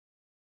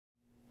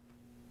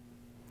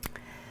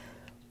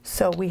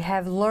So we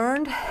have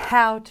learned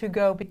how to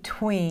go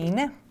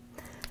between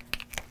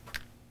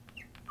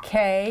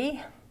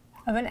K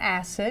of an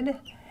acid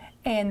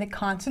and the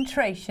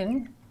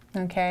concentration,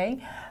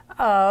 okay,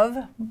 of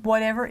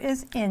whatever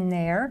is in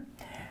there.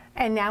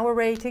 And now we're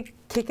ready to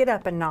kick it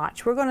up a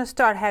notch. We're going to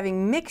start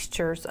having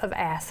mixtures of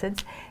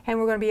acids, and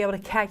we're going to be able to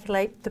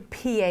calculate the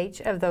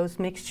pH of those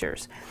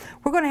mixtures.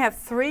 We're going to have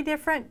 3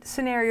 different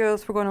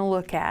scenarios we're going to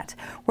look at.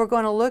 We're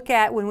going to look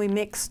at when we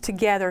mix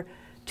together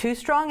 2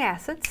 strong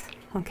acids,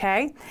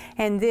 okay,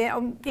 and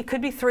then it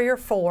could be 3 or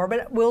 4,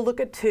 but we'll look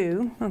at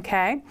 2,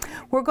 okay.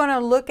 We're going to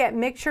look at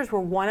mixtures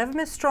where one of them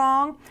is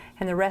strong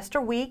and the rest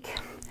are weak.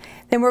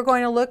 Then we're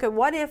going to look at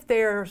what if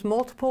there's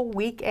multiple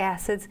weak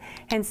acids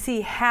and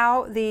see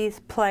how these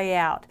play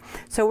out.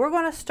 So we're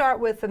going to start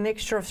with a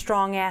mixture of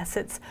strong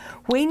acids.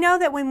 We know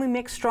that when we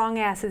mix strong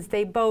acids,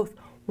 they both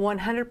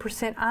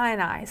 100%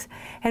 ionize.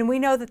 And we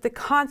know that the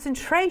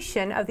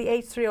concentration of the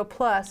H3O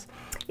plus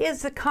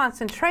is the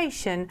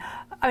concentration,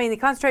 the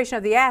concentration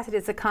of the acid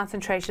is the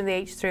concentration of the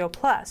H3O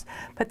plus.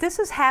 But this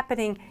is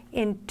happening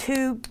in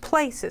 2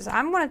 places.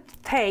 I'm going to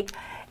take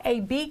a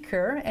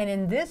beaker, and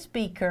in this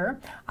beaker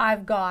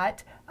I've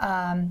got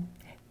 10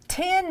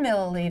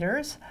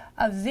 milliliters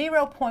of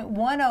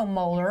 0.10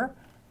 molar,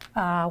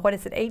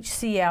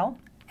 HCl,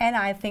 and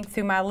I think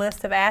through my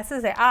list of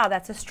acids,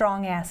 that's a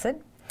strong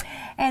acid.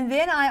 And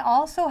then I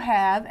also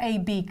have a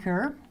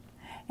beaker,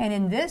 and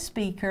in this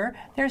beaker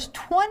there's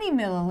 20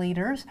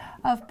 milliliters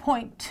of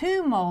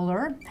 0.2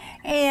 molar,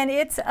 and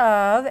it's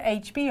of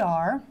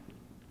HBr.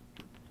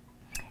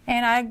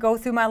 And I go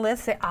through my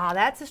list, say,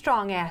 that's a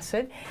strong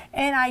acid,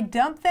 and I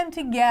dump them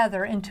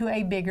together into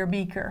a bigger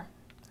beaker,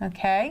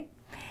 okay?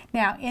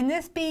 Now, in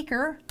this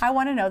beaker, I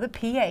want to know the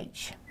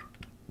pH.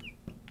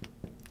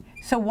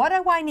 So what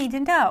do I need to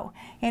know?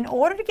 In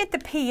order to get the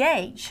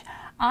pH,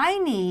 I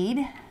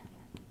need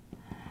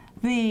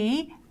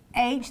the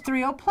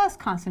H3O plus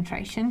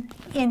concentration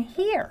in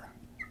here,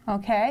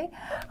 okay?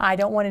 I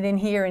don't want it in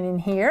here and in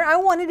here. I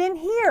want it in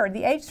here,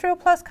 the H3O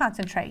plus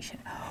concentration.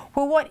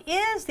 Well, what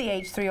is the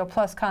H3O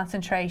plus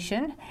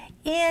concentration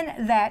in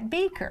that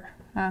beaker?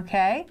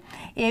 Okay,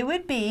 it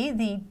would be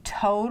the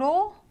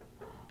total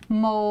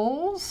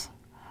moles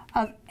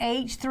of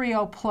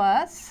H3O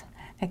plus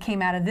that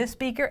came out of this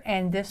beaker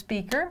and the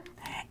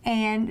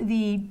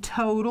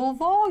total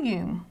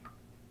volume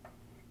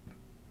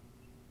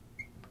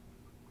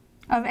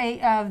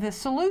of the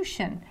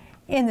solution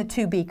in the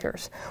 2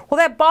 beakers. Well,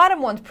 that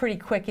bottom one's pretty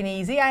quick and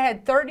easy. I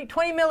had 20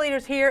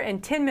 milliliters here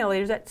and 10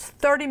 milliliters. That's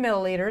 30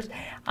 milliliters.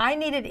 I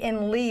need it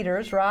in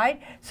liters,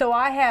 right? So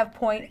I have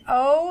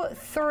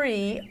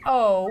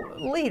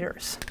 0.030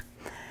 liters.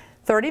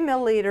 30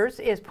 milliliters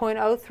is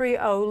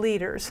 0.030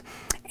 liters.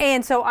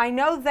 And so I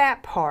know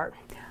that part.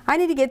 I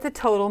need to get the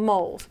total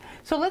moles.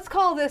 So let's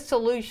call this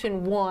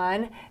solution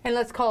 1, and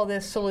let's call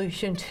this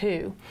solution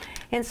 2.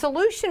 In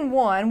solution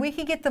 1, we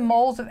can get the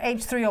moles of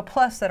H3O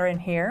plus that are in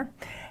here.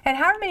 And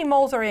how many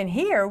moles are in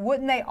here?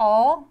 Wouldn't they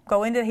all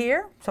go into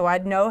here? So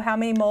I'd know how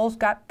many moles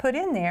got put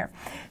in there.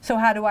 So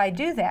how do I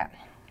do that?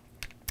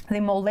 The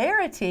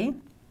molarity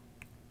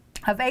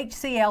of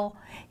HCl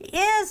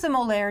is the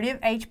molarity of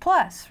H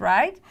plus,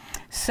 right?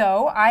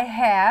 So I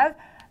have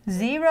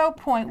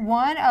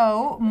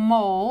 0.10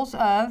 moles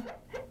of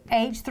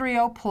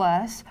H3O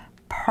plus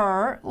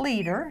per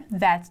liter.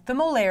 That's the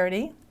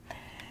molarity.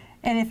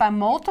 And if I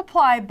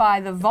multiply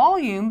by the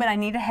volume, but I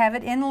need to have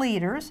it in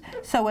liters,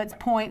 so it's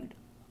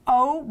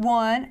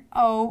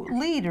 0.010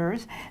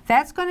 liters,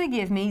 that's going to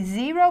give me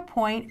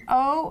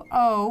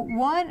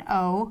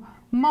 0.0010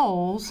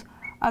 moles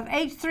of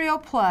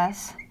H3O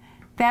plus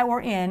that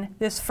were in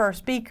this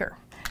first beaker.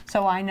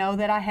 So I know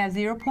that I have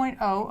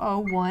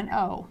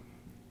 0.0010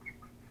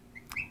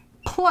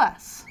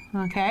 plus,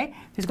 okay?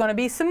 There's going to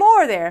be some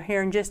more there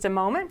here in just a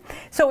moment.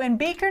 So in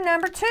beaker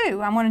number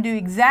 2, I'm going to do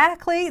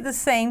exactly the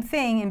same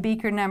thing in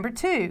beaker number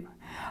 2.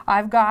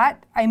 I've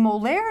got a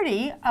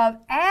molarity of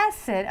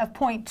acid of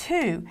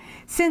 0.2.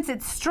 Since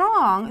it's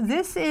strong,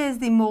 this is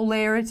the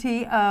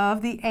molarity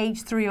of the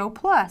H3O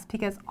plus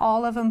because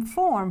all of them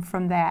form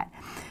from that.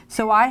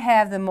 So I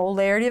have the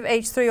molarity of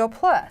H3O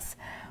plus.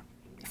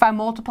 If I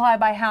multiply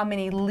by how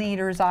many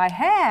liters I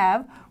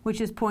have,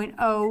 which is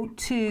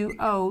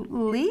 0.020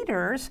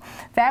 liters,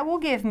 that will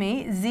give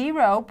me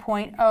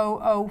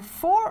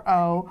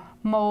 0.0040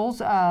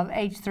 moles of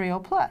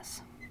H3O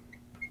plus.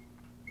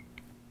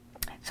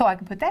 So I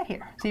can put that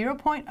here,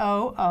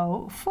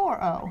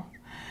 0.0040.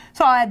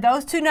 So I'll add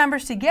those 2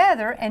 numbers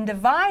together and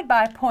divide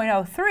by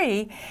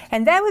 0.03,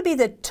 and that would be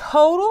the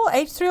total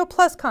H3O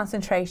plus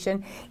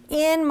concentration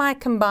in my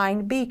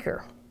combined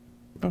beaker.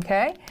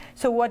 Okay,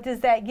 so what does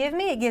that give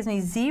me? It gives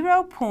me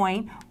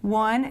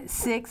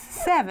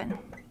 0.167.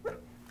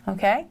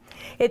 Okay,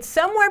 it's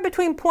somewhere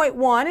between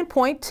 0.1 and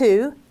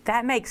 0.2.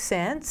 That makes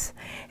sense.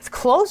 It's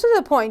closer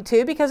to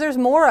 0.2 because there's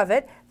more of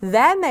it.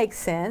 That makes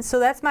sense. So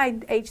that's my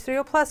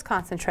H3O plus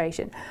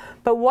concentration.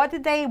 But what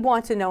did they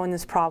want to know in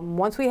this problem?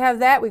 Once we have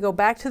that, we go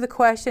back to the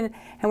question,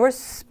 and we're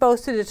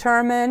supposed to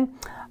determine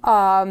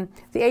The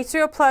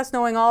H3O plus,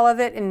 knowing all of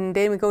it, and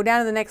then we go down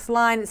to the next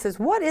line, it says,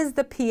 what is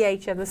the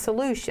pH of the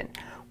solution?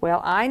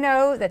 Well, I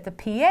know that the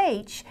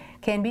pH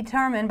can be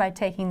determined by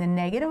taking the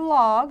negative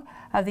log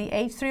of the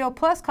H3O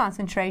plus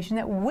concentration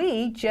that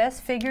we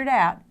just figured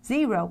out,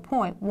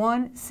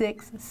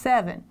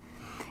 0.167.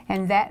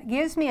 And that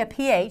gives me a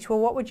pH. Well,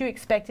 what would you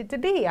expect it to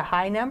be, a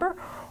high number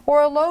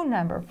or a low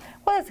number?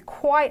 Well, it's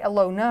quite a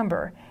low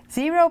number.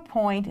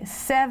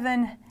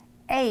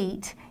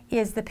 0.78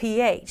 is the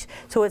pH.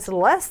 So it's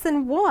less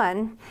than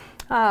 1.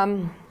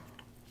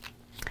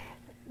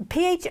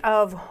 pH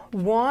of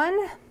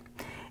 1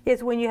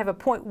 is when you have a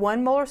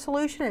 0.1 molar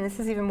solution, and this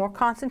is even more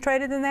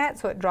concentrated than that,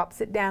 so it drops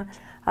it down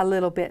a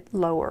little bit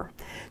lower.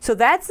 So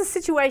that's the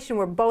situation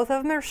where both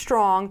of them are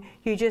strong.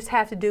 You just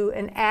have to do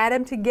and add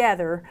them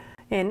together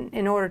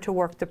in order to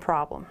work the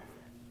problem.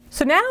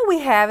 So now we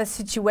have a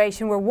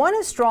situation where one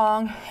is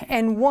strong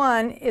and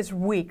one is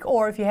weak,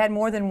 or if you had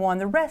more than one,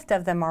 the rest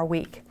of them are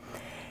weak.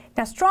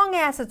 Now, strong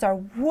acids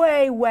are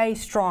way, way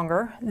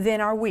stronger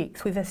than our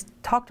weaks. We've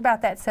talked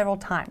about that several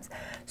times.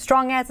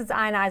 Strong acids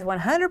ionize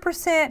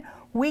 100%,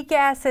 weak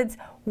acids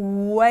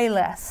way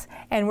less,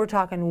 and we're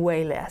talking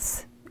way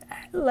less.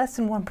 Less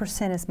than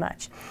 1% as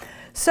much.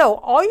 So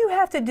all you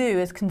have to do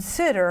is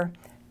consider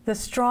the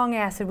strong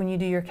acid when you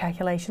do your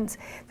calculations.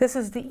 This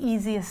is the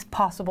easiest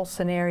possible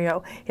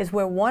scenario, is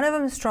where one of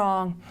them is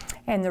strong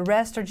and the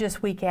rest are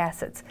just weak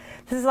acids.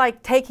 This is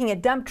like taking a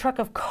dump truck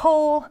of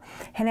coal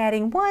and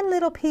adding one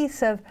little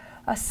piece of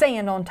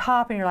sand on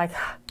top, and you're like,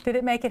 did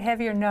it make it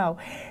heavier? No.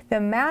 The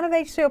amount of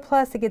H3O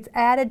plus that gets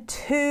added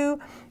to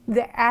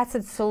the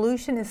acid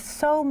solution is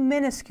so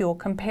minuscule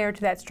compared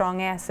to that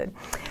strong acid.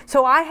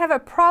 So I have a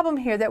problem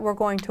here that we're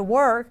going to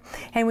work,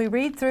 and we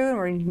read through and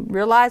we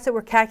realize that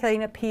we're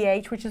calculating a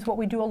pH, which is what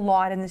we do a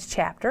lot in this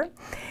chapter.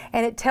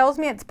 And it tells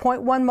me it's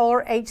 0.1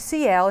 molar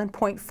HCl and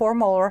 0.4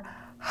 molar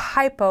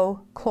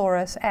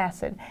hypochlorous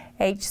acid,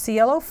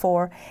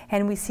 HClO4,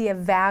 and we see a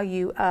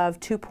value of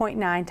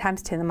 2.9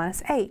 times 10 to the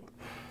minus 8.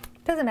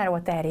 Doesn't matter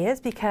what that is,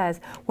 because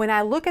when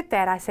I look at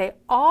that, I say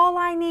all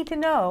I need to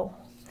know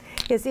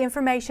is the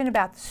information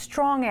about the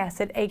strong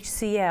acid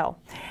HCl.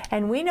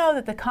 And we know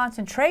that the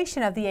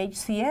concentration of the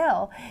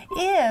HCl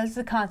is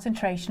the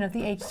concentration of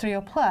the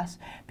H3O plus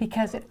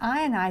because it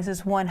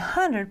ionizes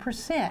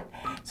 100%.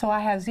 So I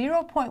have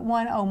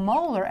 0.10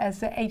 molar as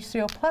the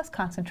H3O plus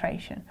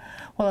concentration.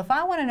 Well, if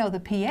I want to know the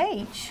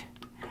pH,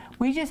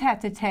 we just have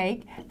to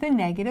take the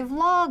negative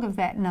log of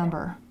that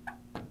number.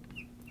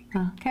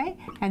 Okay,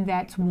 and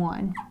that's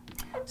 1.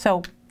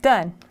 So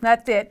done.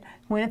 That's it.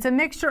 When it's a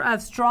mixture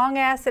of strong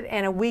acid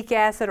and a weak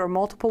acid or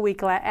multiple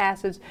weak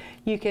acids,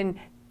 you can,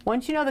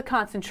 once you know the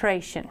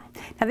concentration.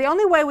 Now the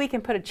only way we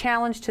can put a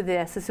challenge to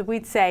this is if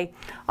we'd say,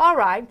 all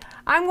right,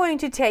 I'm going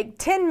to take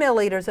 10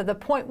 milliliters of the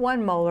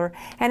 0.1 molar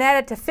and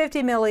add it to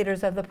 50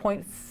 milliliters of the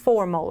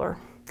 0.4 molar.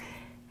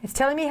 It's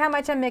telling me how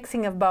much I'm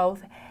mixing of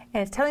both,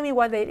 and it's telling me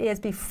what it is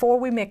before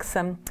we mix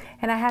them,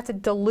 and I have to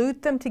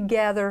dilute them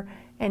together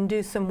and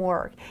do some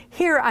work.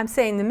 Here I'm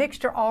saying the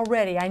mixture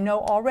already. I know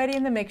already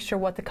in the mixture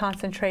what the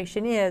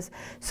concentration is,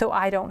 so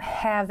I don't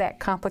have that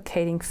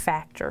complicating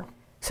factor.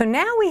 So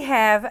now we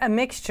have a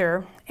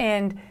mixture,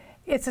 and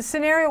it's a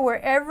scenario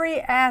where every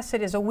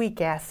acid is a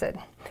weak acid.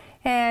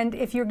 And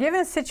if you're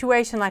given a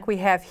situation like we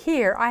have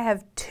here, I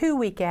have 2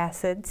 weak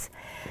acids.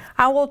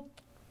 I will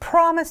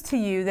promise to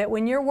you that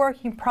when you're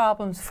working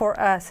problems for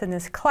us in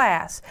this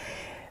class,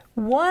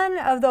 one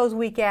of those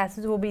weak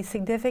acids will be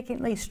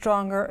significantly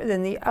stronger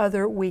than the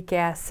other weak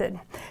acid.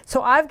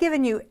 So I've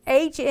given you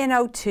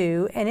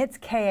HNO2 and its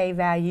Ka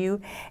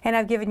value, and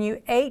I've given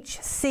you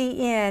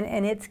HCN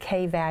and its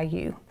K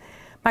value.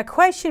 My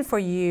question for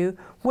you,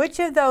 which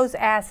of those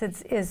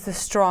acids is the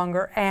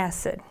stronger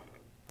acid?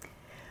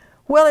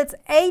 Well, it's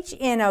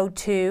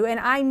HNO2,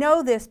 and I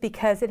know this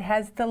because it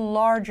has the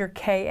larger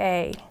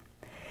Ka.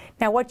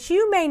 Now, what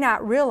you may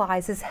not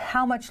realize is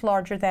how much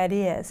larger that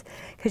is,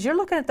 because you're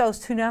looking at those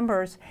two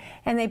numbers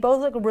and they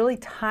both look really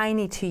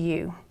tiny to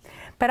you.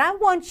 But I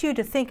want you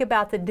to think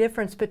about the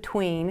difference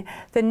between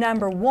the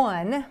number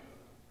 1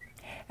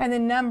 and the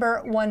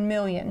number 1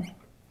 million,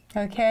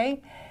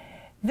 okay?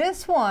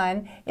 This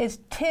one is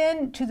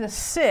 10 to the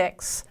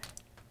 6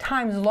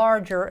 times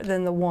larger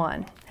than the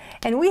 1.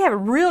 And we have a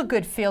real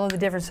good feel of the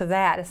difference of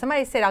that. If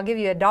somebody said, I'll give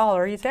you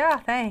 $1, you'd say, oh,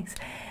 thanks. If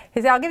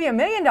they say, I'll give you $1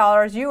 million,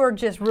 you are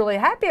just really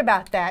happy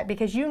about that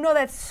because you know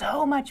that's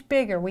so much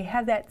bigger. We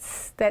have that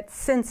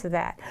sense of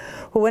that.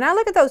 Well, when I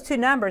look at those two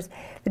numbers,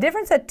 the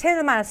difference of 10 to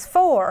the minus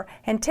 4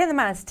 and 10 to the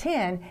minus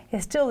 10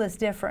 is still this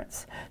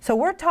difference. So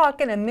we're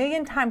talking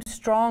 1,000,000 times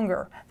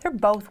stronger. They're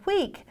both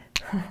weak.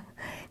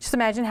 Just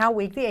imagine how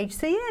weak the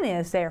HCN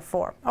is,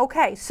 therefore.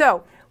 Okay,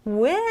 so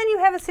when you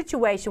have a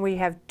situation where you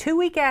have 2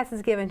 weak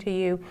acids given to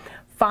you,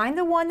 find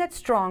the one that's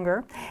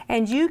stronger,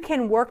 and you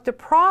can work the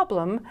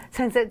problem.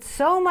 Since it's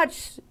so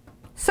much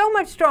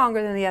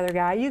stronger than the other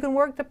guy, you can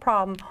work the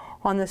problem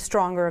on the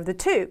stronger of the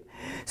two.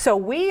 So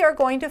we are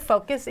going to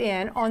focus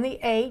in on the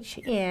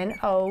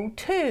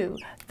HNO2,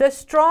 the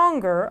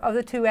stronger of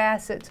the 2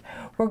 acids.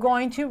 We're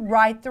going to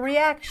write the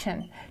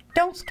reaction.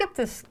 Don't skip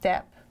this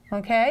step.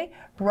 okay?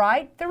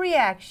 Write the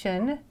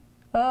reaction,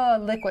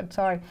 liquid,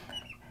 sorry,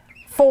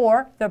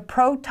 for the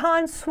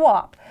proton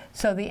swap.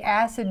 So the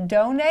acid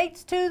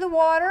donates to the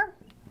water,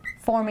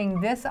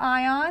 forming this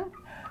ion.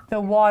 The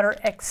water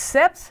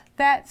accepts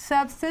that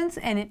substance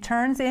and it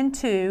turns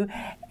into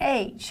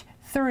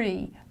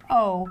H3O+.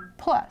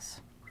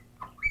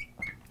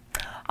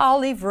 I'll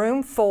leave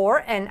room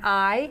for an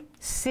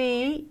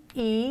ICE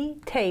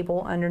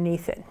table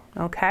underneath it,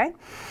 okay?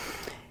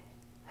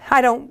 I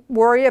don't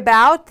worry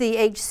about the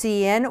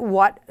HCN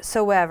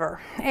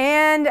whatsoever.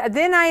 And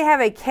then I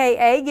have a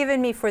Ka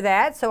given me for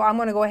that, so I'm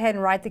going to go ahead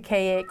and write the Ka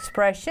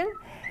expression.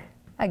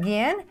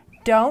 Again,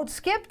 don't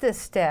skip this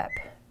step.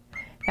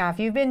 Now, if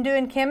you've been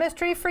doing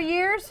chemistry for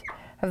years,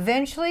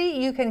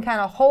 eventually you can kind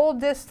of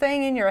hold this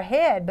thing in your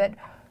head, but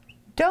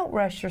don't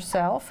rush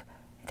yourself.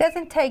 It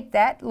doesn't take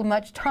that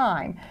much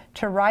time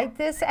to write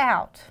this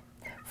out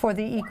for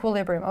the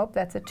equilibrium. Oh,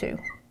 that's a 2.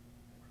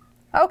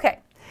 Okay,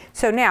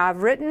 so now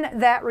I've written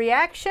that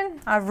reaction,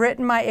 I've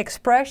written my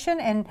expression,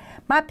 and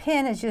my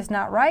pen is just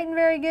not writing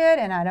very good,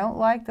 and I don't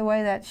like the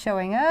way that's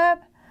showing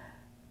up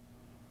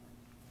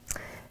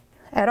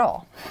at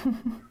all.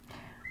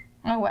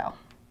 Oh well.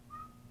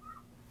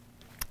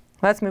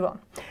 Let's move on.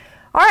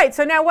 All right,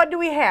 so now what do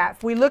we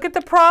have? We look at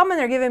the problem and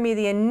they're giving me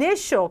the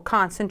initial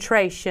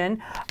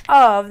concentration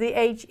of the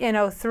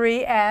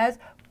HNO3 as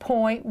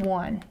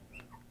 0.1.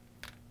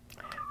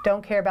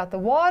 Don't care about the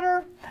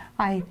water.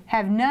 I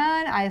have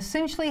none. I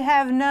essentially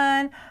have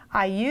none.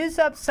 I use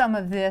up some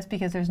of this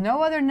because there's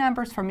no other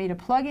numbers for me to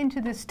plug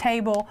into this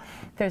table.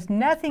 There's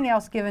nothing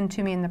else given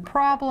to me in the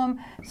problem,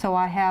 so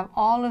I have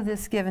all of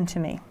this given to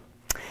me.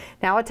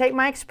 Now I take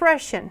my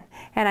expression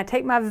and I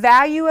take my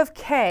value of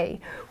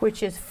K,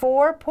 which is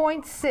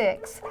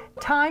 4.6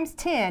 times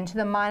 10 to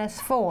the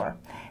minus 4,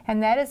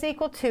 and that is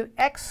equal to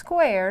x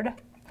squared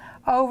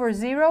over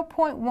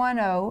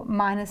 0.10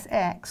 minus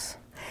x.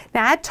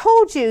 Now I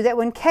told you that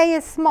when K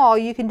is small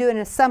you can do an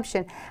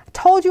assumption. I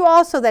told you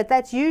also that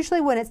that's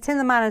usually when it's 10 to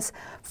the minus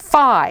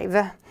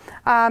 5.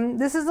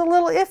 This is a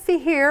little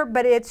iffy here,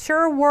 but it's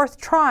sure worth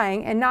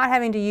trying and not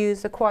having to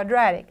use the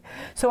quadratic.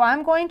 So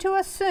I'm going to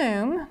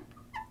assume,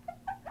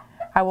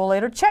 I will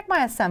later check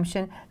my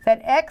assumption,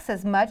 that x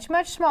is much,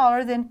 much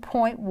smaller than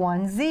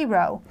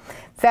 0.10.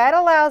 That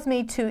allows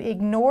me to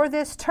ignore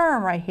this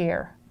term right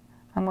here.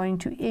 I'm going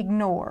to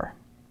ignore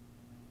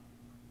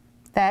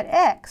that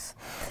x.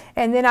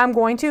 And then I'm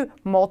going to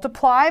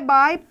multiply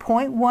by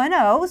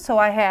 0.10, so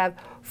I have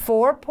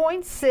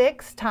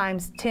 4.6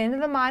 times 10 to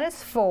the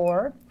minus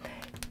 4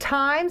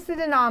 times the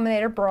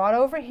denominator brought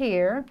over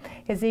here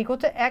is equal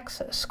to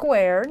x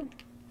squared.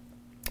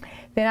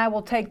 Then I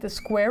will take the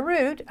square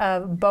root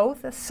of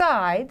both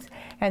sides,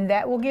 and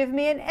that will give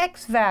me an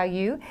x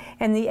value,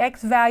 and the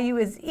x value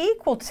is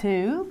equal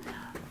to,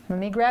 let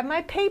me grab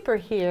my paper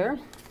here,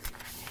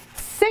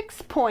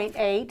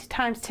 6.8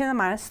 times 10 to the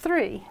minus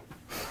 3.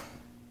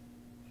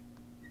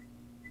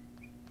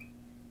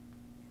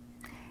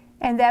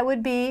 And that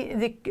would be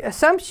the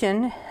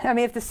assumption,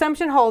 if the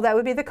assumption holds, that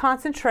would be the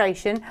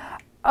concentration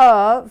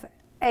of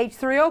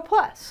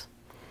H3O+.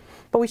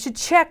 But we should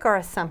check our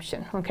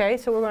assumption, okay?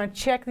 So we're going to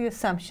check the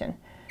assumption.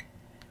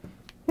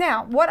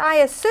 Now, what I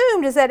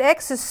assumed is that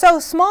x is so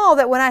small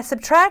that when I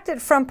subtract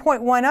it from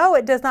 0.10,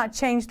 it does not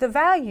change the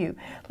value.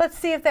 Let's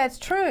see if that's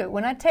true.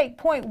 When I take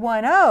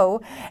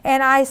 0.10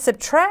 and I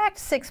subtract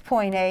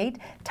 6.8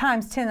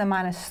 times 10 to the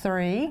minus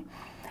 3,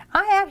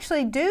 I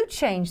actually do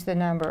change the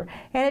number.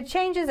 And it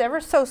changes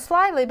ever so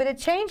slightly, but it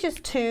changes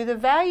to the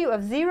value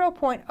of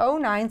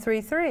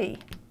 0.0933.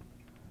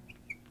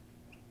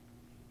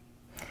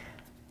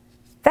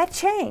 That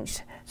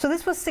changed. So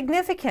this was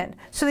significant.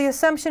 So the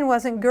assumption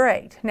wasn't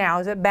great. Now,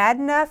 is it bad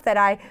enough that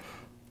I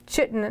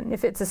shouldn't,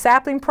 if it's a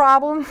sapling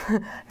problem,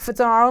 if it's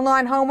on our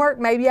online homework,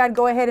 maybe I'd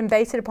go ahead and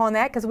base it upon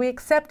that because we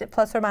accept it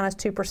plus or minus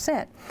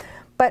 2%.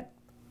 But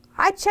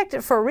I checked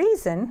it for a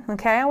reason,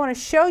 okay? I want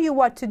to show you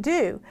what to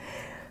do.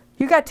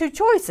 You got two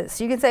choices.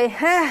 You can say,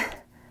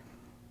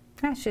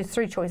 actually it's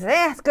 3 choices.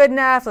 It's good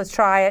enough, let's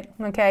try it.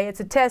 Okay, it's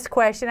a test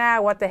question,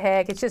 what the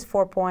heck, it's just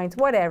 4 points,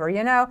 whatever,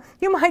 you know.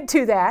 You might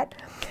do that.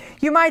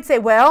 You might say,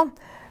 well,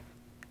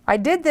 I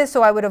did this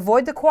so I would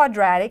avoid the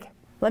quadratic.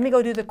 Let me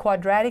go do the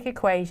quadratic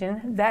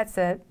equation. That's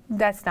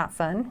not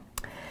fun.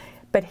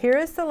 But here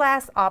is the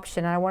last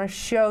option, and I want to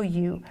show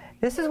you.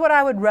 This is what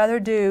I would rather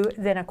do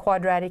than a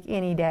quadratic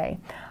any day.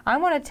 I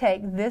want to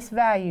take this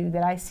value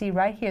that I see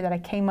right here that I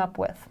came up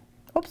with.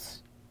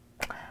 Oops.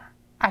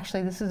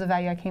 Actually, this is the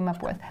value I came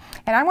up with.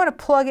 And I want to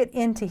plug it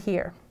into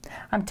here.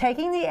 I'm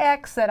taking the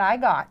x that I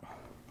got.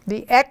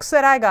 The x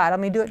that I got. Let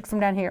me do it from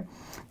down here.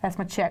 That's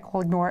my check.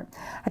 We'll ignore it.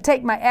 I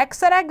take my x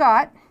that I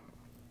got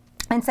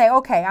and say,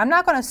 okay, I'm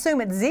not going to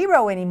assume it's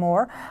 0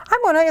 anymore.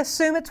 I'm going to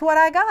assume it's what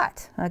I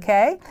got.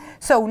 Okay?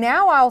 So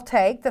now I'll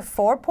take the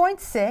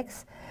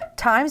 4.6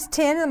 times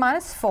 10 to the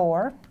minus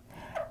 4.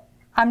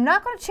 I'm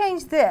not going to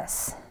change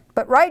this.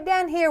 But right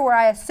down here where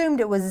I assumed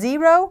it was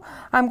 0,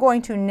 I'm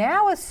going to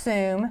now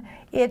assume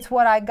it's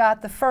what I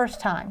got the first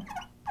time.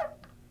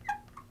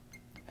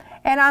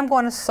 and I'm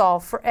going to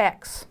solve for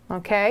x,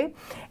 okay?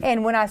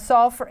 And when I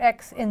solve for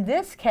x in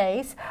this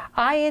case,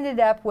 I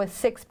ended up with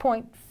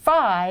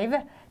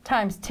 6.5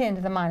 times 10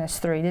 to the minus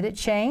 3. Did it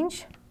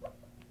change?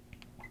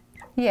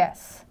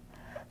 Yes.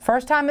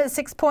 First time it's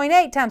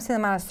 6.8 times 10 to the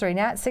minus 3.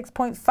 Now it's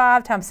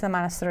 6.5 times 10 to the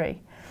minus 3.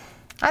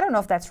 I don't know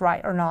if that's right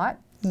or not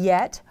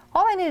yet.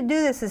 All I need to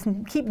do this is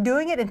keep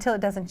doing it until it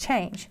doesn't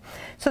change.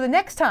 So the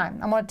next time,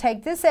 I'm going to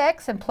take this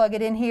x and plug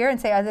it in here and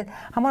say, I'm going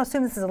to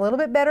assume this is a little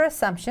bit better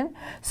assumption.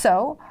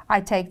 So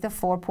I take the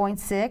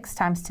 4.6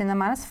 times 10 to the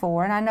minus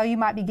 4, and I know you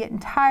might be getting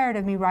tired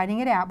of me writing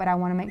it out, but I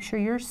want to make sure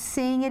you're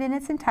seeing it in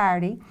its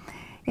entirety.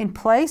 In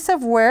place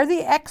of where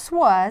the x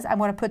was, I'm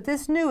going to put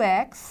this new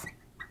x.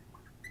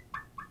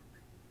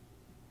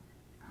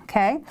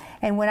 Okay,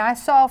 and when I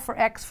solve for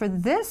x for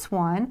this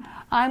one,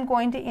 I'm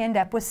going to end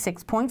up with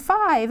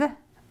 6.5.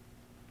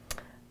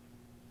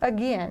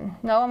 Again,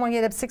 no, I'm going to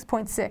get up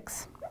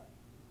 6.6.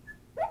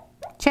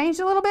 Changed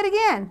a little bit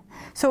again.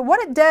 So what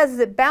it does is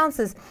it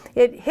bounces,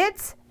 it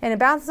hits and it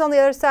bounces on the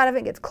other side of it,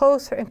 and gets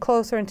closer and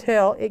closer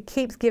until it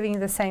keeps giving you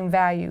the same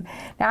value.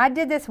 Now I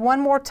did this one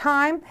more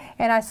time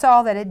and I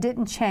saw that it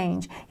didn't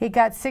change. It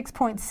got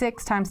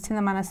 6.6 times 10 to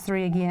the minus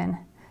 3 again.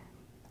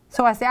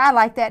 So I say, I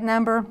like that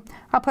number.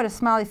 I'll put a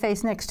smiley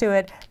face next to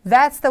it.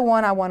 That's the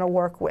one I want to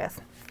work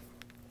with.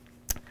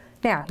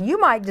 Now, you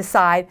might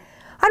decide,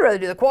 I'd rather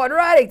do the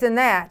quadratic than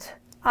that.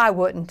 I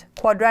wouldn't.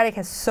 Quadratic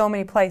has so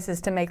many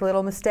places to make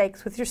little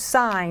mistakes with your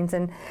signs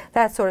and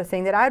that sort of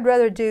thing that I'd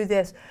rather do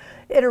this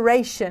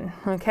iteration,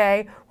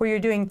 okay, where you're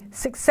doing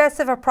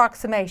successive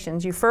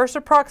approximations. You first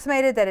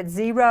approximated that it's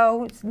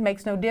 0, it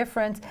makes no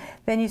difference.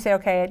 Then you say,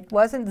 okay, it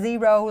wasn't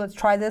 0, let's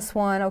try this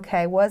one.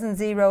 Okay, it wasn't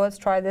 0, let's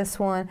try this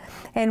one.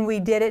 And we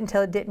did it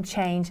until it didn't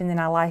change, and then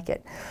I like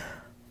it.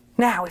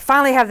 Now, we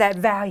finally have that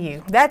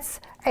value. That's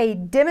a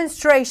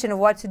demonstration of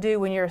what to do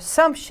when your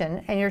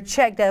assumption and your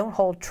check don't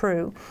hold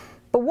true.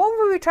 But what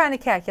were we trying to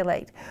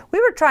calculate?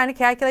 We were trying to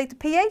calculate the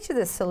pH of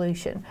this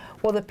solution.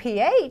 Well, the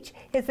pH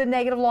is the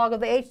negative log of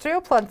the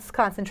H3O plus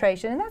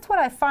concentration, and that's what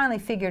I finally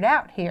figured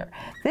out here.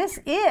 This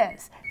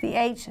is the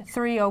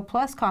H3O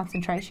plus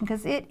concentration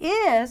because it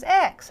is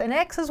X, and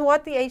X is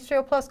what the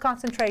H3O plus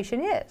concentration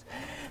is.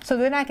 So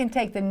then I can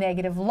take the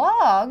negative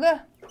log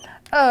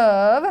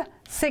of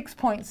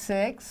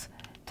 6.6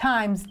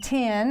 times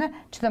 10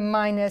 to the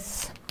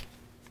minus,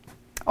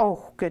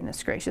 oh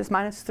goodness gracious,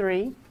 minus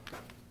 3.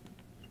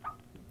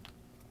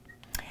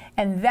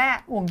 And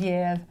that will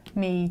give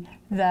me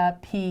the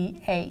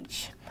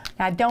pH.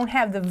 Now, I don't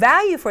have the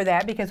value for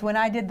that because when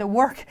I did the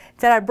work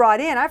that I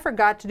brought in, I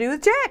forgot to do the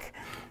check.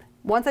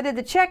 Once I did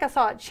the check, I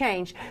saw it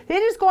change. It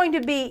is going to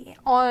be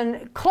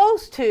on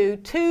close to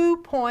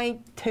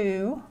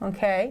 2.2,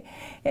 okay?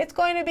 It's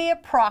going to be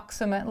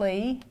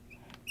approximately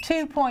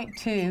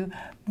 2.2,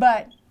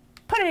 but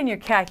put it in your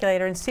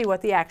calculator and see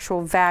what the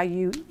actual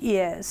value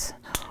is.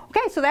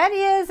 Okay, so that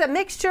is a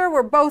mixture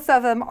where both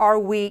of them are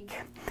weak.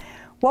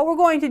 What we're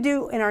going to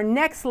do in our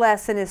next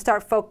lesson is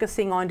start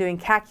focusing on doing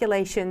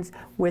calculations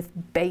with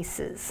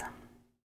bases.